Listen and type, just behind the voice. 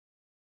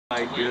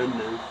My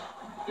goodness.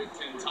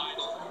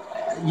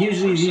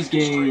 Usually these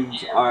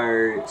games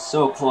are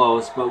so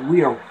close, but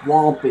we are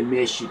whomping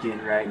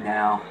Michigan right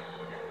now.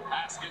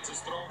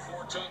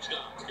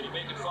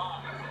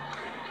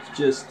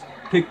 Just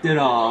picked it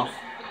off.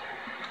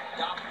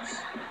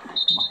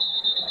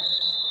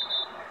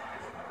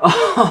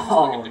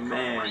 Oh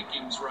man.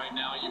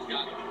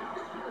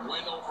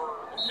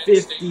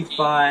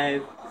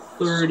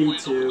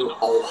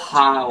 55-32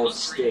 Ohio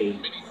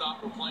State.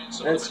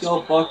 Let's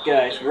go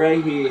Buckeyes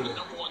right here.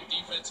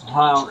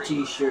 Ohio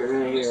t-shirt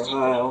right here,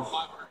 Ohio.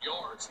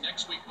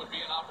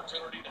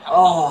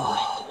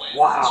 Oh,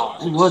 wow.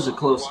 It was a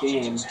close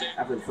game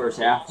after the first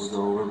half was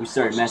over. We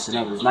started messing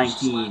up. It was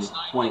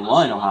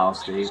 19-21 Ohio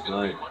State,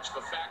 but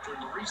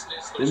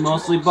been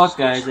mostly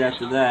Buckeyes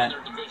after that.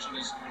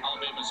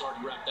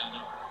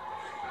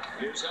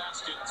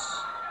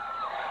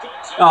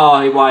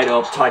 Oh, he wide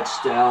open.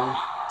 Touchdown.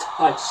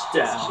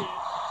 Touchdown.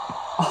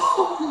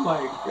 Oh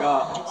my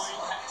gosh.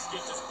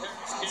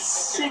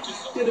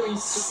 Gonna be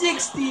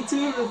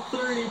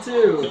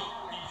 62-32.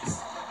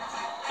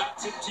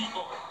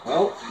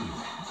 Well.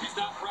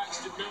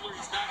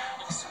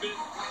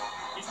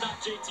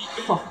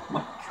 Oh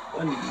my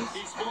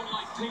goodness.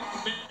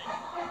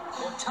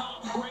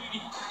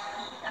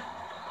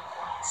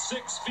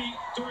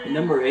 And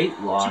number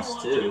 8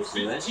 lost too,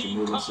 so that should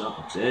move us up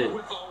a bit.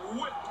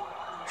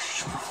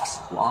 That's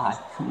a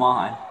lot. Come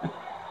on.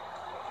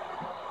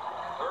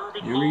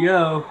 Here we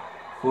go.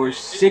 For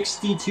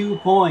 62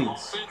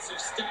 points.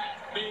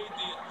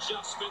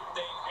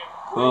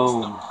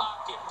 Boom.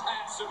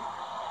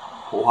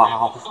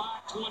 Wow.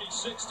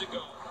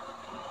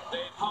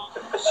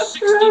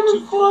 They're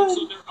having fun.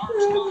 They're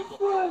having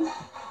fun.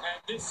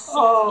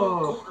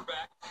 Oh.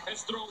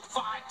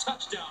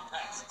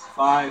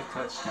 5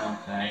 touchdown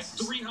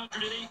passes.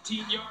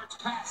 318 yards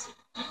passing.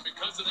 And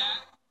because of that,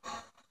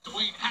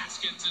 Dwayne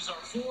Haskins is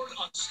our fourth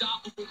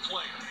unstoppable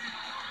player.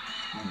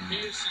 He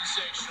is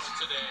sensational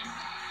today.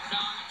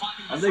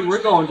 I think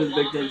we're going to the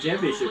Big Ten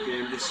Championship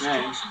game, just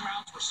saying.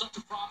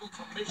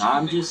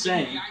 I'm just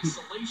saying. I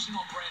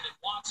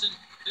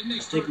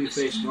think we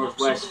faced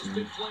Northwestern.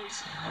 Down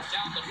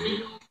the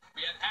field,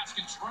 we had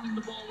Haskins running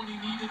the ball when he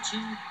needed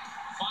to,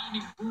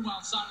 finding room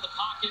outside of the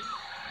pocket,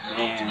 and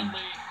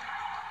ultimately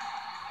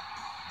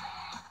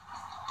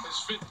his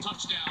 5th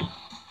touchdown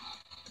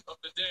of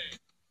the day.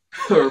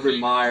 Urban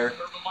Meyer.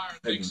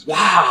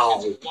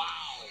 Wow.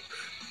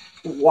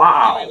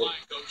 Wow.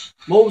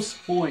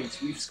 Most points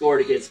we've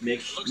scored against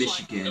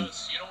Michigan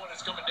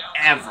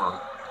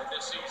ever.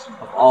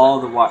 Of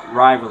all the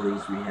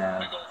rivalries we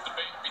have.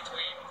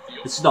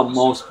 This is the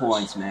most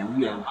points, man.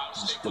 We are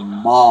just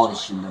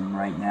demolishing them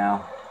right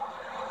now.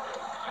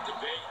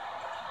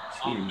 This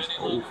game is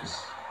over.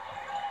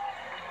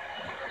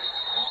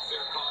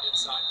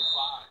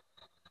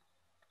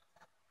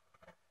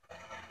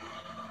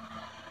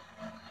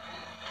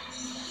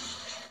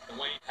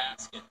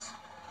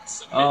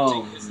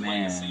 Oh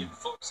man.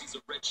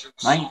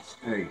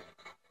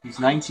 He's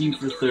 19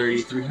 for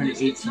 30,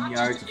 318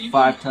 yards,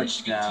 5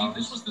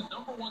 touchdowns.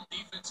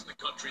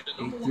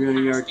 A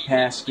 300-yard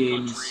pass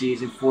game this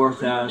season,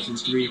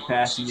 4,003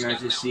 passing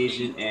yards this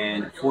season,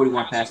 and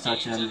 41 pass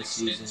touchdowns this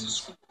season.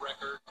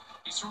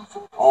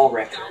 All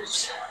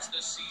records.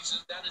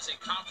 That is a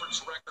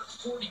conference record,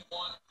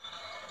 41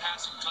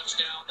 passing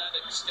touchdown. That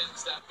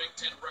extends that Big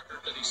Ten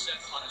record that he set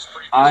on his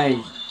previous.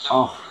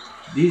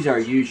 These are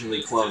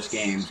usually close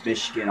games,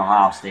 Michigan,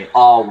 Ohio State,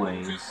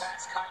 always.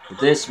 But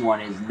this one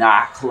is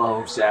not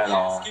close at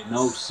all.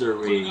 No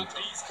siree.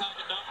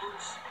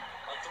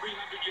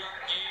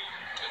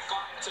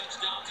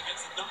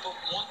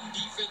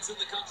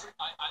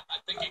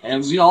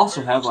 And we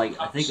also have, like,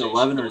 I think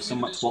 11 or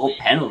 12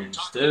 penalties,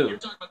 too.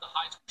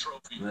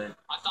 But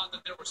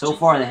so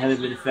far, they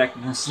haven't been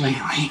affecting us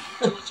lately.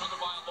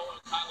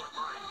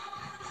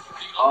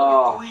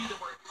 Oh.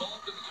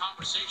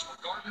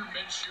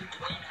 Minshew,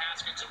 Dwayne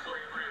Haskins, and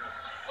Greer.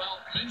 Well,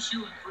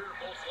 Minshew and Greer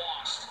both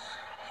lost.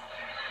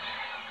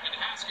 And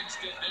Haskins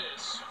did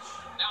this.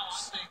 Now I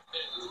think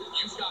that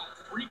you've got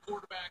 3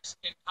 quarterbacks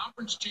in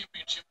conference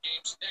championship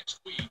games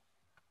next week.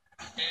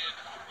 And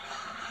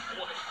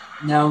boy.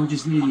 Now we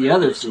just need the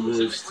others to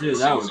lose, too.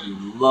 That would be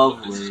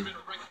lovely. This has been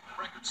a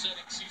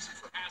record-setting season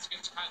for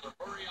Haskins. Kyler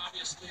Murray,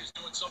 obviously, is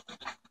doing something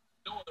that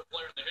no other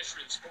player in the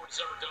history of the sport has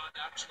ever done.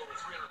 Averaging over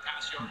 300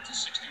 pass yards and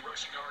 60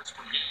 rushing yards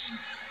per game.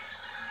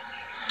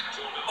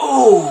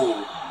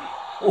 Oh!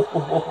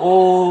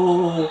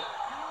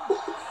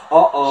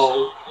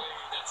 Uh-oh.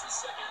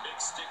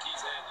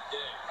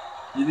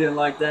 You didn't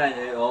like that,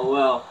 eh? Oh,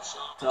 well.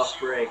 Tough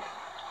break.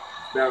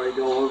 Better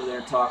go over there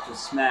and talk to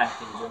smack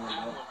and doing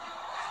that.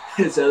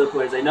 His other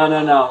players like, no,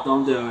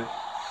 don't do it.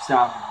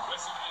 Stop.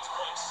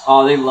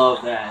 Oh, they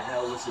love that.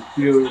 That was a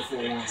beautiful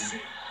one.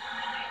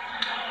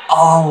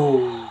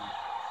 Oh!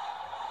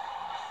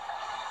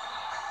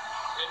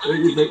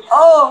 You think,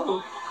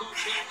 oh!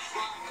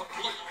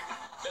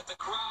 That the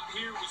crowd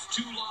here was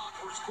too loud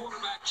for his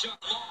quarterback Chuck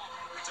Long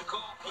to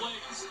call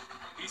plays.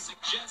 He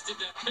suggested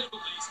that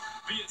penalties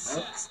be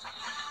assessed.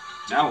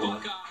 Now the what?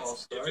 Buckeyes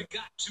False if start. it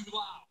got too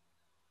loud.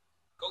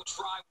 Coach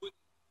Fry wouldn't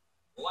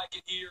like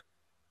it here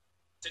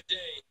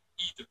today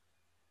either.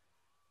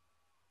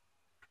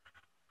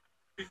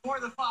 Before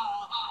the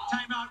foul,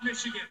 timeout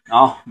Michigan.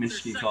 Oh,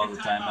 Michigan called the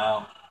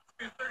timeout.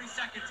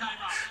 30-second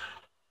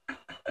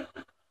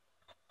timeout.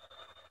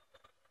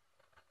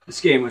 This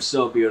game was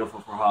so beautiful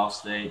for Ohio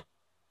State.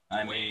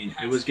 I mean,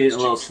 it was getting a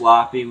little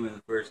sloppy in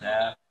the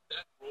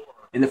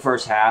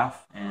first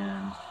half.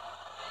 And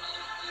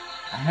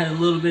I had a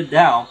little bit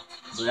down.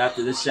 But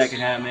after this second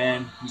half,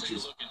 man, he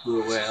just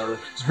blew away.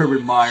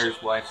 Herbert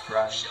Meyer's wife's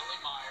crying.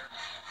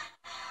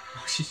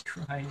 Oh, she's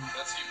crying.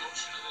 That's the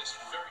emotion of this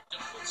very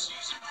difficult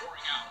season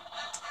pouring out.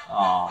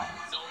 Aww.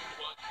 Knowing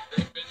what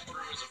they've been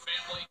through as a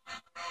family,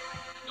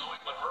 knowing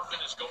what Urban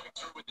is going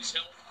through with his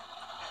health,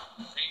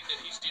 the pain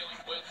that he's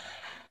dealing with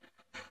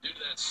due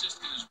to that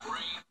cyst in his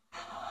brain.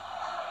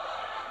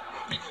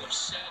 People have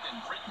said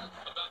and written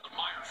about the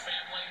Meyer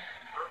family,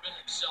 Urban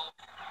himself.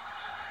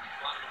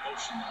 A lot of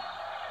emotion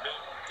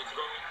there. To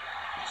throw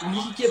it. When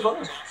did he give up?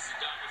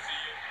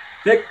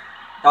 Pick.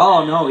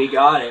 Oh, no, he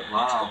got it.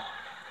 Wow.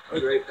 What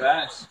a great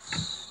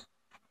pass.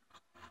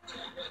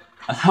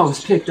 I thought it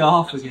was picked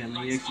off again.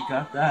 He actually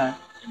got that.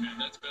 Hey man,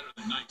 that's better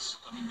than nice.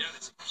 I mean, that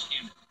is a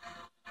cannon.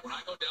 When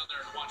I go down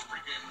there and watch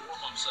pregame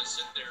warm-ups, I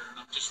sit there and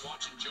I'm just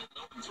watching Joe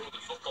Milton throw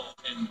the football,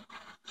 and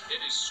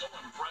it is so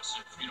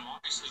impressive. You know,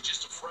 obviously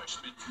just a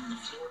freshman from the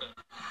Florida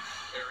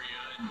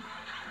area, and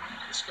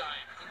this guy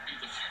could be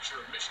the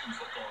future of Michigan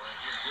football right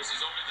here. This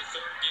is only the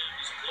third game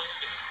he's played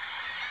in.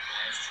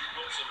 As True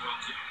Wilson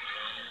runs it,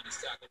 and he's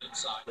tackled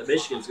inside. The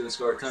Michigan's going to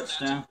score a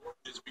touchdown.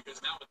 Is because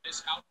now with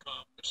this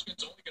outcome,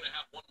 Michigan's only going to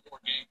have one more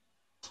game,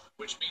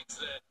 which means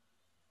that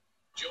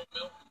Joe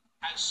Milton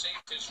has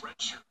saved his red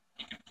shirt.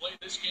 He can play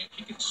this game.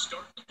 He can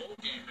start the bowl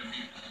game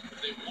if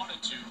they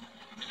wanted to,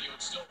 and he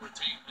would still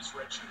retain his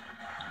red shirt.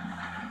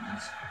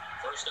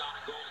 First down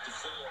and goal at the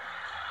 4.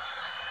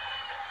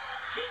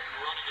 Milton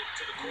running it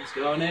to the corner. He's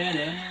going in,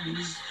 and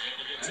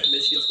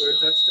Michigan scored a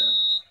touchdown.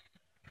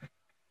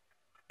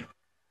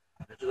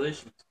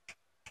 Congratulations.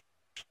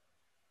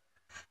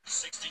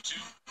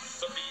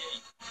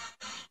 62-38.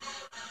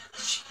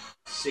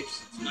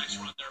 62. Nice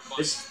run there by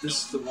This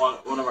is the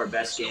one of our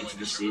best games of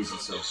the season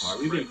so far.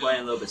 We've been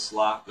playing a little bit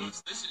sloppy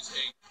This is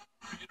a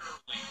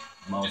bitterly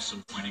most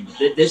of the time.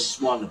 disappointing But this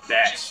is one of the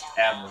best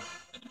ever.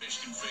 And the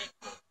Michigan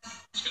faithful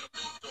is going to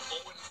move to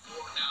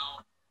 0-4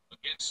 now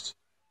against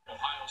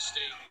Ohio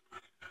State.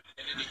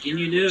 And in a Can year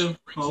you in do?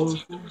 which he brings a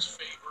team that was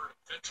favored,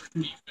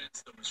 veteran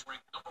defense that was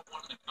ranked number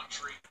 1 in the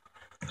country,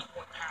 number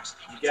 1 pass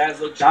defense. You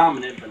guys look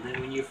dominant, but then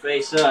when you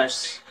face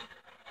us,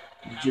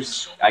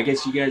 I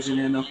guess you guys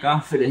didn't have no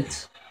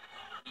confidence.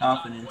 They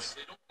don't win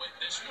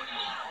this one,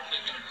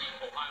 they're going to beat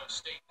Ohio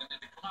State, and then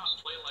to come out and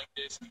play like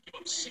this and give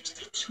up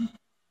 62 to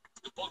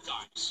the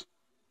Buckeyes.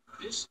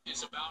 This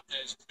is about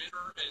as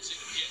bitter as it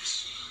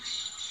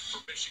gets for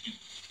Michigan.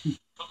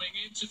 Coming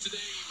into today,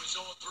 he was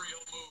 0-3,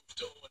 he'll move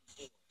to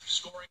 0-4.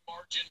 Scoring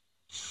margin,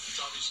 it's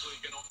obviously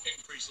going to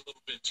increase a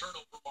little bit.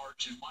 Turnover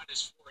margin,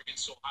 -4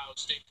 against Ohio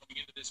State coming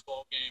into this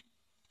ball game.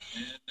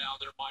 And now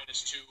they're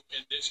 -2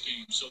 in this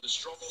game. So the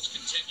struggles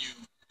continue.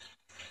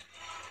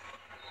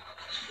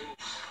 Ooh.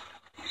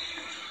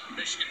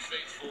 Michigan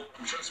faithful,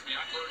 trust me,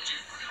 I've heard you.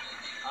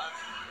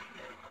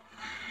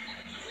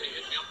 They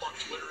hit me up on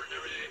Twitter and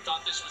everything. They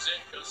thought this was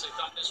it because they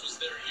thought this was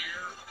their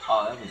year.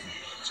 Oh, that was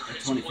the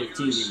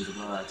 2015 game was a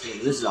blowout too.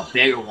 This is a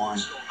bigger one.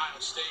 Ohio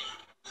State.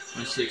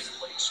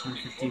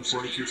 2015,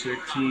 42,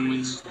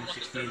 13,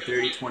 2016,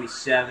 30,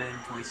 27,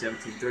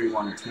 2017,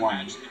 31, and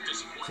 20.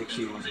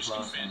 16 was a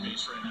close one.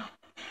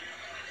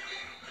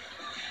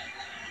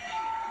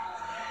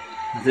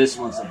 This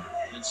one's a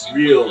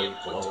real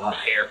blowout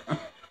here.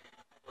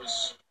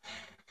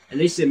 And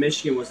they said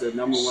Michigan was the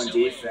 #1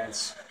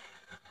 defense.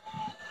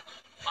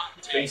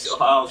 Thanks to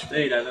Ohio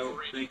State, I don't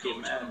think it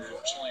matters.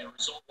 Unfortunately, a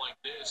result like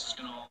this is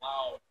going to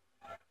allow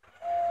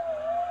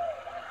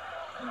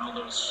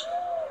those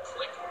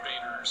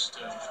clickbaiters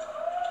to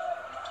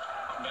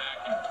come back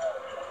and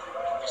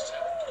just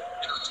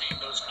entertain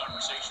those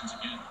conversations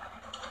again.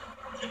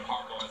 Jim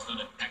Harbaugh has done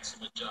an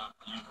excellent job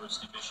at the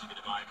University of Michigan,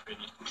 in my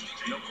opinion.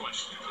 No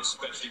question,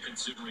 especially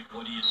considering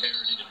what he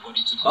inherited and what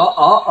he took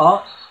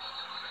over.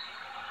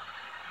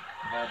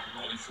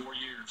 Only 4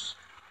 years.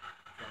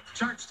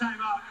 Charge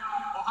timeout,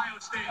 Ohio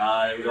State.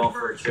 They go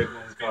for a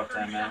triple call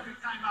timeout.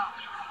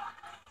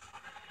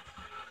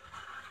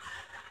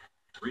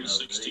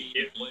 3:16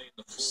 to play in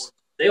the 4th.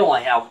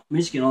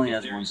 Michigan only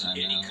has one There's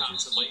any timeout.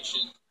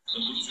 consolation, the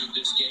loser of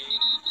this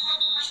game,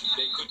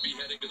 they could be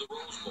heading to the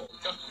Rose Bowl.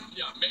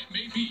 Yeah,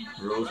 maybe.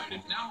 Rose Right? Bowl.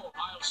 If now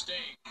Ohio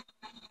State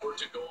were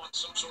to go on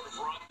some sort of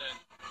run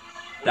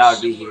That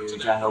would be similar to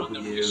huge. that I hope run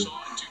we that do.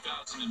 saw in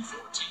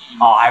 2014,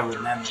 Oh, I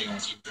remember JT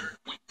that. Barrett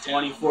went down.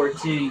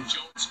 2014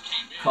 Jones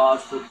came in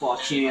college football and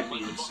led the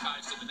champions.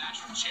 Buckeyes to the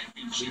national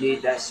championship. We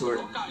need that sort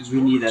of Buckeyes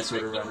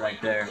run were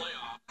right there.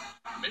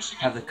 playoff. Michigan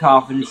Have the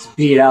confidence to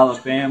beat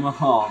Alabama.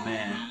 Oh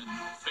man,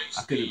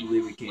 I couldn't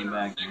believe we came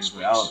back here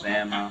with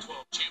Alabama.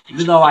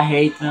 Even though I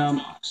hate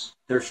them,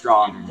 They're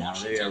stronger now.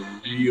 They are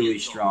really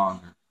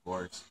stronger, of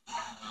course.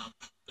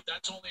 But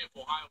that's only if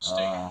Ohio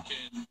State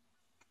can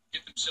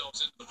get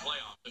themselves into the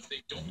playoff. If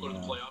they don't go to the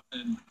playoff,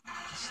 then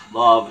just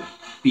love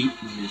beating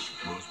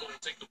Michigan. Roseville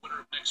will take the winner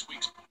of next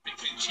week's Big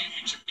Ten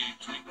championship game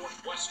between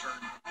Northwestern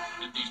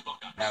and these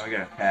Buckeyes. Now we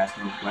got to pass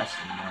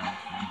Northwestern now.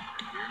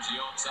 Here's the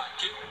onside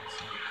kick.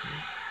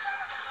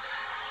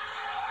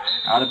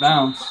 Out of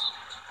bounds.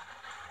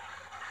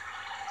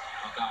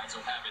 Buckeyes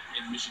will have it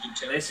in Michigan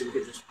territory. Basically, we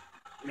could just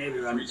maybe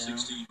run it down.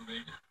 3:16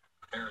 remaining.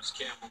 Harris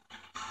Campbell.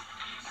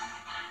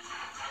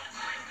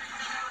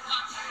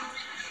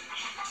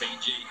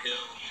 KJ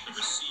Hill, the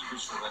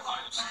receivers for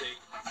Ohio State.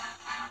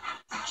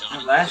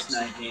 That last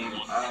night game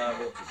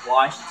with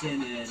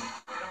Washington and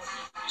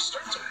You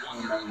start to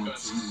wonder,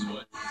 Gus,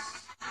 what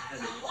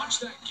watch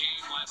that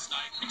game last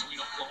night between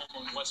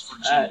Oklahoma and West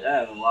Virginia.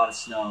 that had a lot of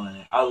snow in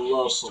it. I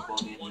love football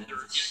games.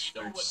 Wonder, It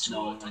starts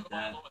snowing like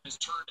that. Has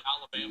turned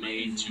Alabama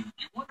into.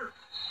 You wonder,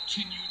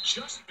 can you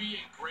just be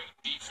a great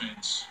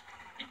defense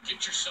and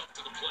get yourself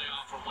to the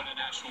playoff or win a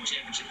national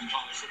championship in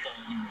college football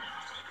anymore?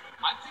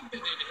 I think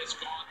that it has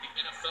gone the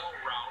NFL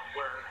route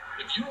where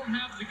if you don't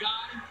have the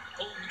guy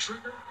pulling the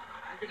trigger,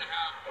 you're going to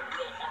have a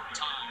real hard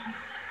time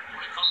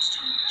when it comes to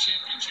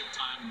championship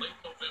time, late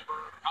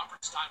November,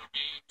 conference title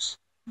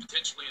games,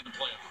 potentially in the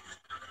playoff.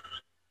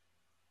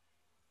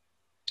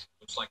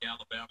 Looks like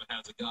Alabama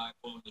has a guy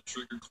pulling the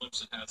trigger.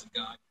 Clemson has a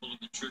guy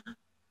pulling the trigger.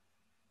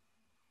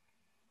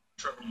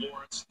 Trevor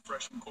Lawrence, the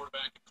freshman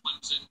quarterback at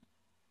Clemson.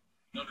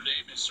 Notre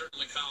Dame has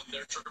certainly found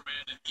their trigger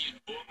man in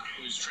Ian Book,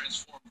 who has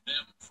transformed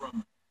them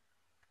from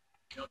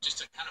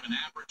just a kind of an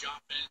average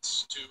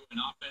offense to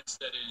an offense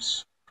that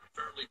is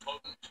fairly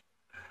potent.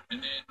 And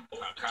then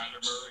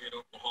Kyler Murray at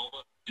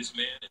Oklahoma, his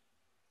man at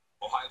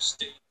Ohio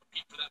State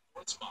compete for that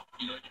fourth spot.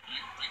 You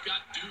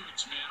got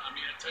dudes, man. I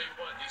mean, I tell you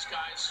what, these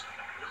guys,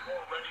 they're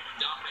more ready to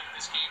dominate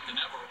this game than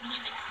ever when they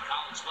get to the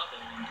college level.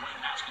 And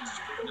Dwayne Haskins is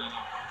proving that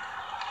out.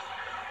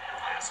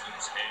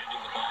 Haskins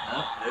handing the ball.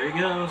 Oh, there he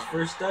goes,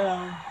 first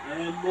down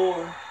and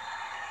more.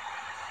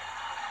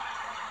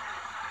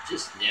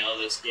 Just nail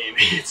this game.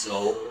 It's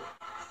over.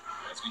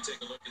 As we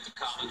take a look at the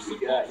college we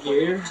football got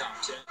here.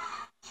 top 10.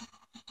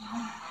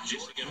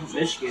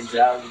 Michigan's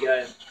out. You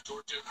got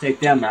to take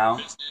them out.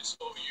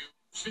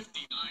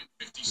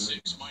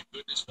 59-56. My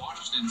goodness,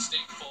 Washington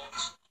State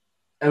falls.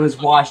 It was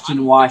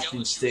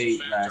Washington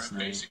State last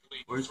night.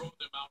 Where's throw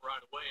them out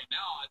right away, and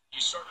now you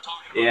start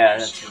talking yeah, about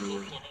that's what it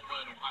was.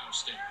 Oklahoma and Ohio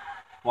State.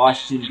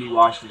 Washington beat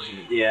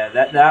Washington. Yeah,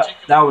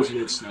 that was a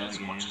good snow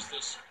game.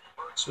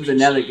 It was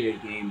another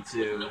good game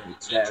too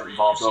that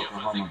involved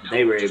Oklahoma, but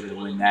they were able to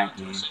win that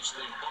game.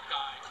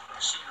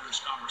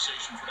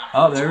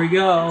 Oh, there we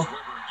go.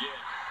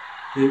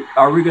 Dude,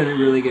 are we going to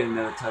really get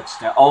another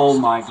touchdown? Oh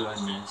my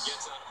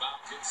goodness.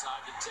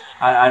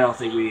 I don't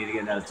think we need to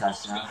get another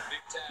touchdown.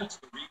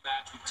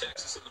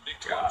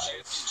 Gosh.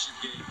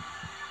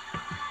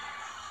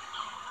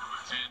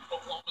 And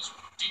Oklahoma's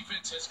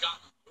defense has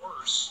gotten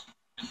worse,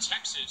 and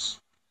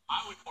Texas,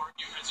 I would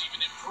argue, has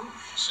even improved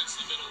since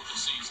the middle of the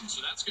season.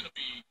 So that's going to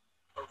be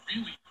a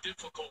really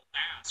difficult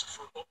ask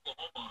for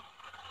Oklahoma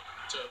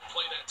to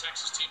play that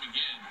Texas team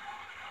again.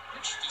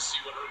 Interested to see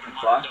what Urban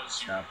Meyer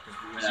does here.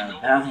 We went out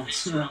of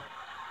bounds.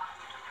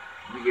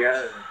 We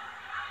got it.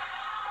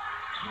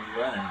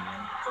 We're running,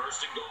 man. First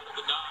and goal to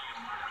the 9.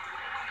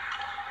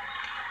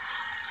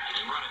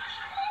 They run it.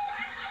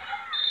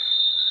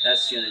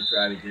 That's going to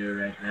probably do it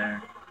right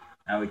there.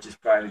 I would just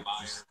probably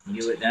just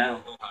kneel it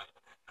down.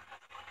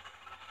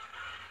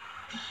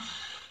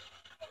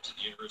 To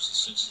the University of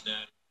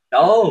Cincinnati.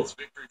 Oh! That's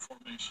victory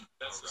formation.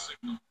 That's the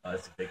signal. Oh,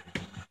 that's a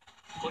victory.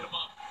 Put him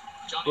up.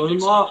 Johnny Put him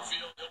Dixon up. on the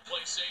field. He'll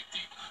play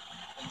safety.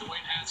 And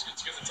Dwayne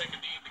Haskins going to take a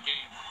knee in the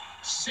game.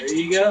 There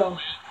you go. Man.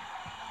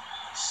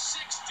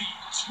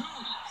 62.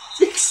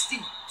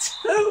 62!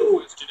 The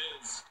question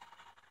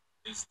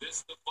is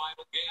this the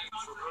final game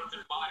for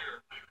Urban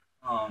Meyer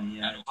Oh,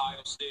 yeah. at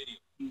Ohio Stadium?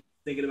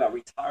 Thinking about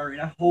retiring.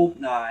 I hope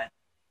not.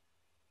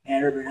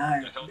 And Urban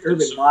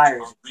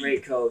Meyer is a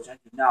great coach. I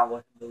do not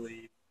want him to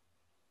leave.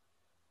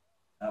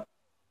 Oh,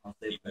 I'll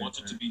say He wants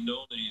it to be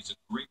known that he has a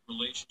great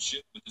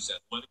relationship with his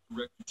athletic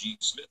director, Gene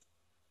Smith,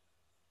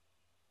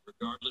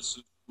 regardless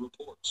of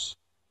reports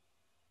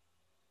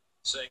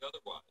saying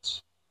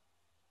otherwise.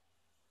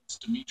 It's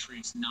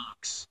Demetrius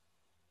Knox,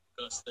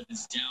 Gus, that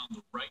is down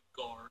the right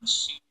guard,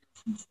 senior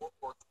from Fort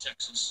Worth,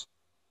 Texas.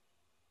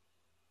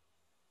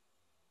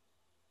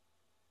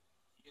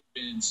 He had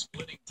been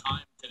splitting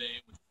time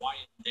today with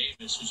Wyatt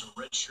Davis, who's a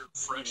redshirt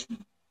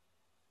freshman,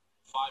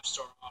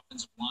 5-star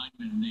offensive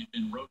lineman, and they've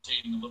been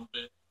rotating a little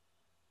bit.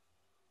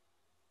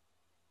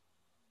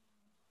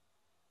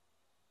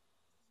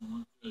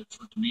 Look good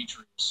for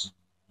Demetrius.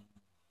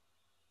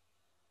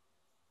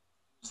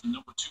 He was the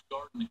number 2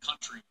 guard in the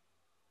country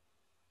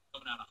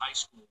coming out of high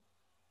school.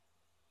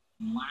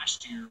 And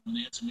last year, when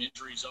they had some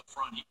injuries up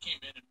front, he came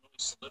in and really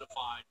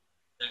solidified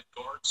that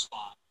guard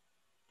spot.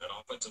 That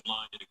offensive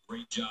line did a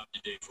great job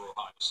today for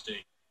Ohio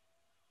State.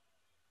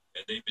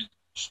 And they've been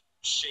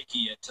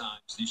shaky at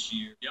times this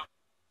year. Yep.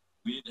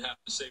 We didn't have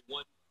to say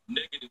one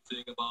negative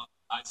thing about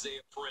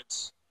Isaiah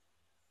Prince.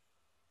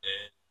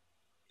 And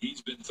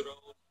he's been thrown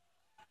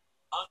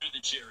under the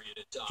chariot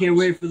at times. Can't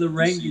wait for the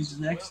rankings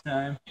next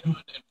time. You know,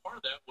 and part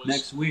of that was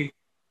Next week.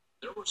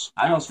 there were some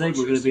I don't think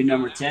we're going to be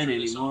number 10 after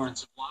this anymore.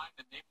 offensive line,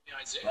 and namely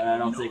Isaiah. But I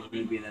don't You know, think we're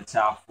going to be in the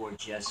top 4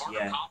 just Carter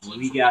yet. Coughlin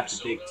We from got the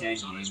Minnesota Big Ten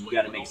is on his game. We way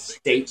got to to an make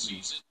all-Big Ten statements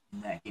season.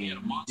 in that He had a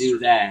game. We monster do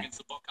day that. against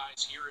the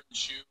Buckeyes here in the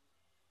shoe.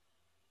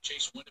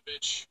 Chase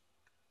Winovich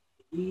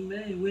We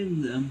may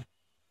win them.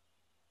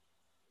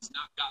 has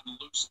not gotten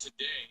loose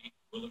today.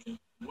 Kenny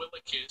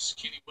Willikis,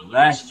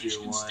 Last of year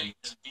Michigan won. State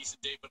had a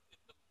decent day, but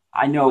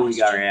I know we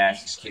got our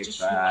asses kicked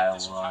by Iowa.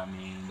 I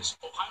mean,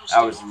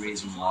 that was the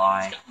reason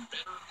why.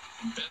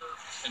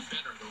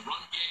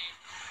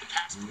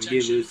 When we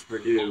did lose to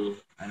Purdue,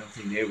 I don't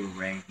think they were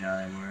ranked. Now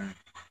they weren't.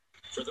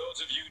 But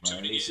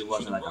at least it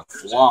wasn't like a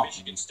flop.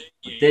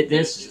 But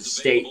this is a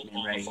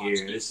statement right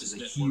here. This is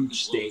a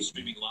huge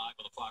statement.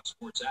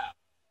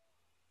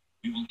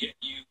 We will get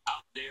you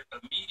out there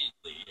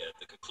immediately at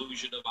the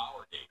conclusion of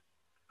our game.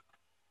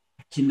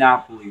 I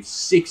cannot believe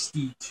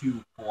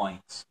 62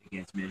 points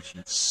against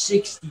Michigan.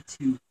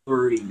 62-39.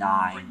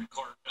 I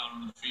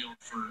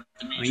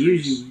mean,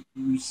 usually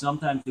we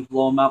sometimes do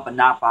blow them out, but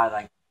not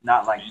like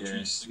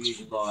this. We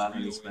usually blow them out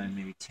at least by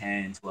maybe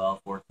 10,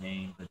 12,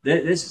 14. But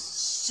this is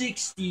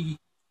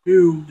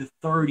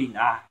 62-39.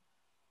 I'm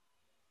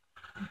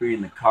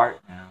bringing the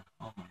cart now.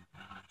 Oh my gosh.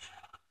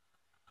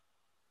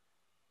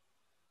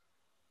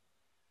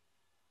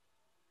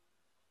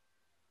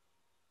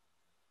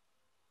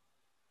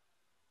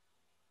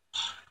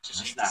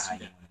 That's not how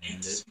you want to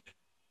end it.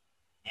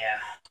 Yeah.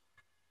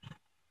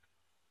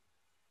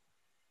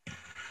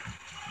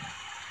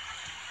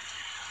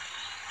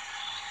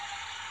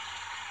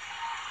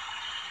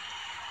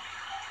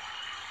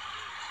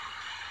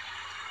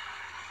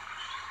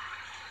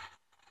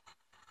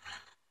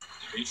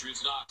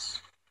 Patriots Knox.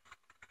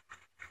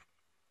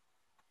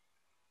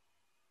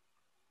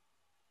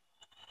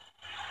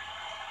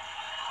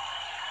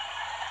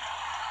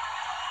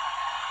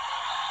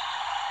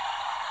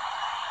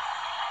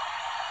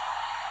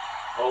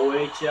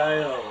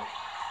 OHIO.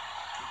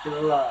 Keep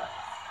it alive.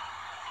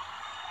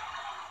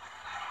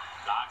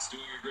 Knox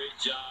doing a great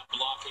job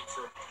blocking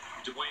for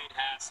Dwayne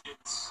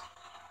Haskins.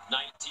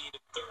 19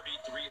 of 30,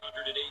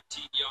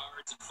 318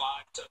 yards and 5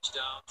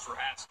 touchdowns for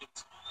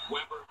Haskins.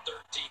 Weber,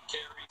 13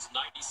 carries,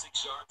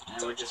 96 yards and a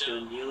Now we're just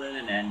touchdown. going to kneel in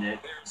and end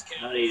it. Bears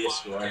No need to 5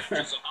 score.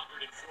 catches,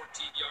 114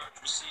 yards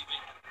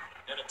receiving,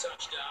 and a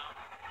touchdown,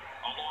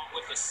 along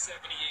with a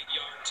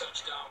 78-yard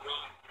touchdown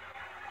run.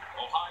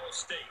 Ohio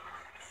State,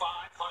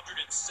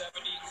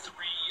 573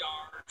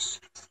 yards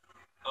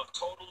of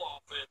total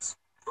offense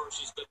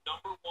versus the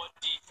number 1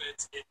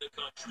 defense in the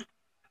country.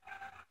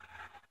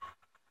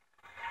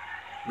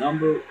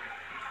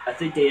 I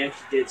think they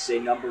actually did say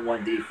number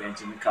 1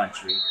 defense in the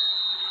country.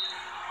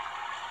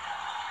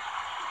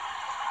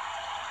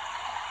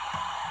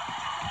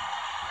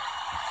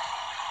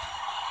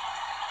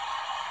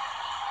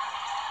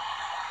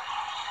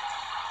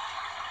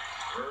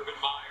 Urban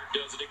Meyer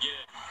does it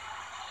again.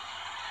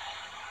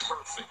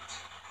 Perfect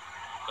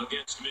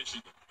against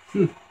Michigan.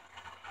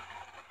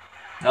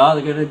 Oh,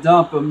 they're going to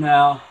dump him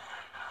now.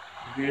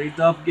 They're going to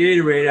dump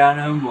Gatorade on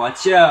him.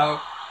 Watch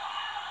out.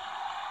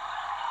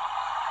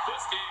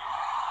 This game,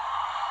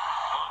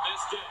 on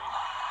this day,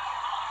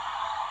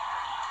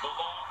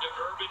 belonged to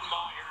Urban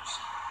Meyer's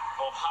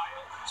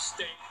Ohio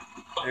State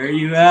Buckeyes. There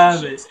you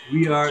have it.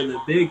 We are the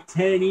Big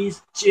Ten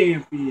East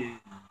champions.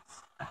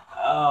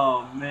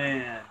 Oh,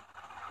 man.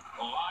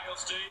 Ohio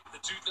State, the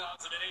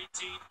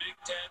 2018 Big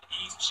Ten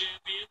East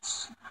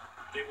champions.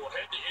 They will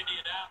head to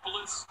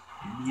Indianapolis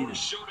for a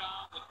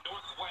showdown with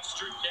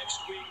Northwestern next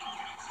week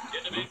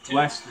in the Big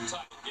Ten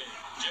title game.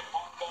 Jim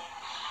Harbaugh.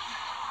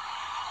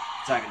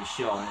 It's not going to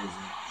show, is it?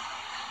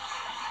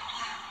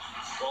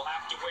 We'll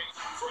have to wait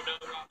for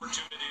another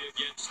opportunity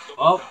against the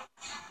Oh,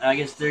 I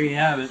guess there you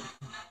have it.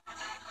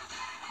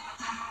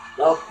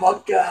 The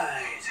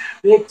Buckeyes,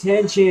 Big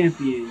Ten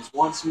champions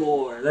once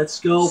more. Let's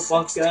go,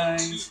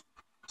 Buckeyes.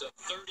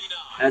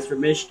 As for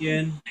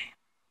Michigan,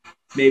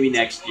 maybe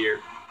next year.